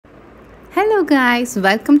Hello guys,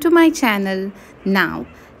 welcome to my channel. Now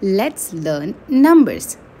let's learn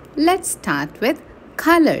numbers. Let's start with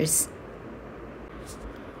colors.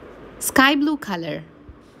 Sky blue color,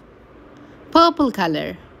 purple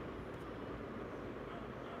color,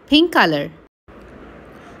 pink color,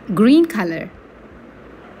 green color,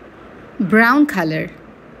 brown color,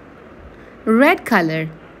 red color,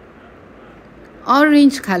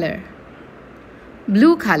 orange color,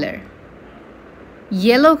 blue color,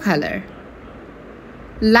 yellow color,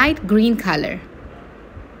 light green color,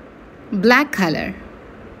 black color,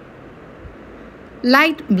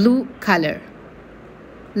 light blue color,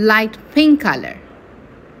 light pink color.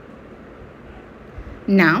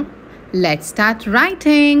 Now let's start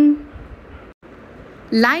writing.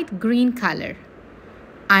 Light green color.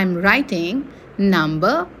 I'm writing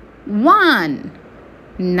number 1.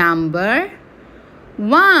 Number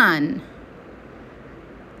 1.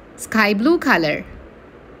 Sky blue color.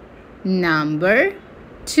 Number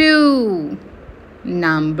 2.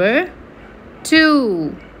 Number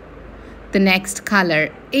 2. The next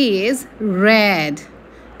color is red,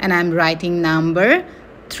 and I'm writing number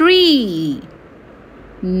 3.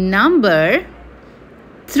 Number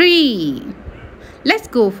 3. Let's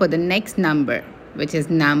go for the next number, which is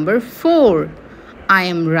number 4. I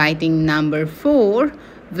am writing number 4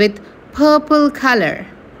 with purple color.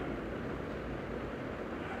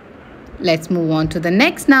 Let's move on to the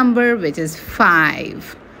next number, which is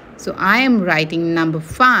 5. So I am writing number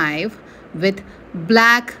 5 with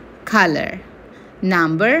black color.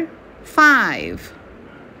 Number 5.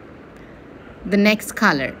 The next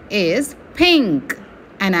color is pink,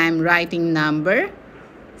 and I am writing number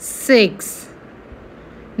 6.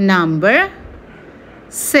 Number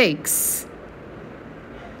 6.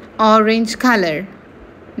 Orange color.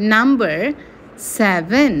 Number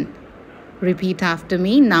 7. Repeat after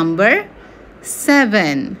me. Number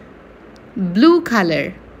 7. Blue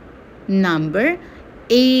color. Number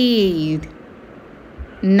 8.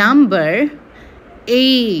 Number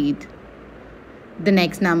 8. The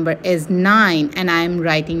next number is 9, and I am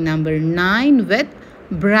writing number 9 with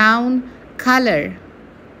brown color.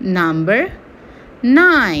 Number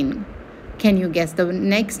 9. Can you guess the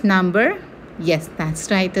next number? Yes, that's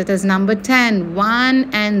right. It is number 10. 1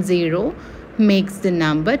 and 0 makes the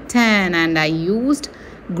number 10, and I used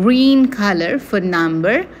green color for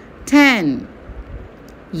number 10.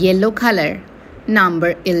 Yellow color.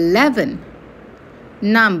 Number 11.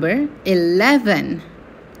 Number 11.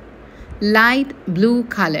 Light blue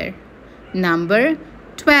color. Number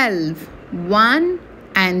 12. 1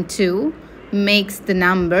 and 2 makes the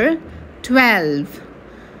number 12.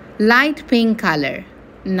 Light pink color.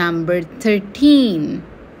 Number 13.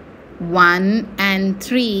 1 and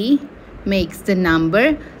 3 makes the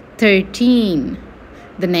number 13.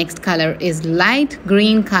 The next color is light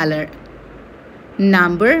green color.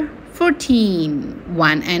 Number 14.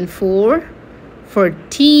 1 and 4.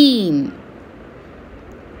 14.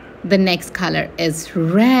 The next color is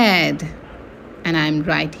red, and I'm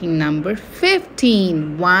writing number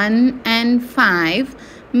 15. 1 and 5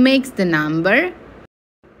 makes the number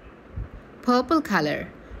purple color.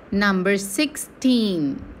 Number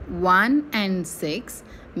 16. 1 and 6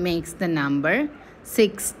 makes the number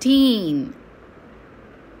 16.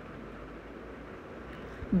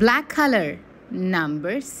 Black color.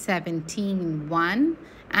 Number 17. 1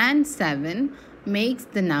 and 7 makes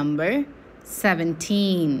the number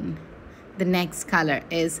 17. The next color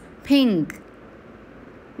is pink.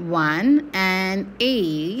 1 and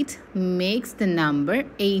 8 makes the number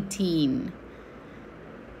 18.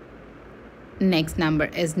 Next number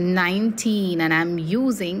is 19, and I'm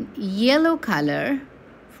using yellow color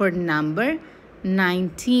for number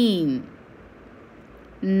 19.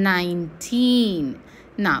 19.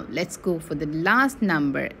 Now let's go for the last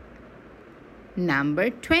number. Number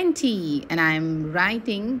 20, and I'm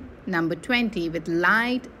writing number 20 with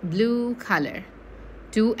light blue color.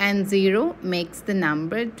 2 and 0 makes the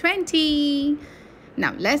number 20.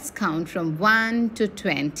 Now let's count from 1 to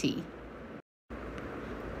 20.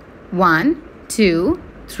 1, 2,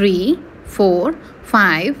 3, 4,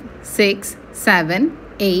 5, 6, 7,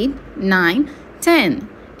 8, 9, 10,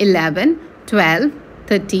 11, 12,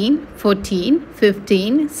 13, 14,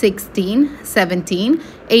 15, 16, 17,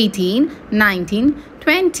 18, 19,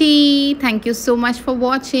 20. Thank you so much for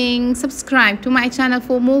watching. Subscribe to my channel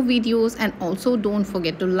for more videos, and also don't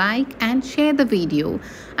forget to like and share the video.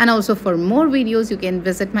 And also for more videos, you can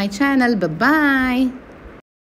visit my channel. Bye-bye.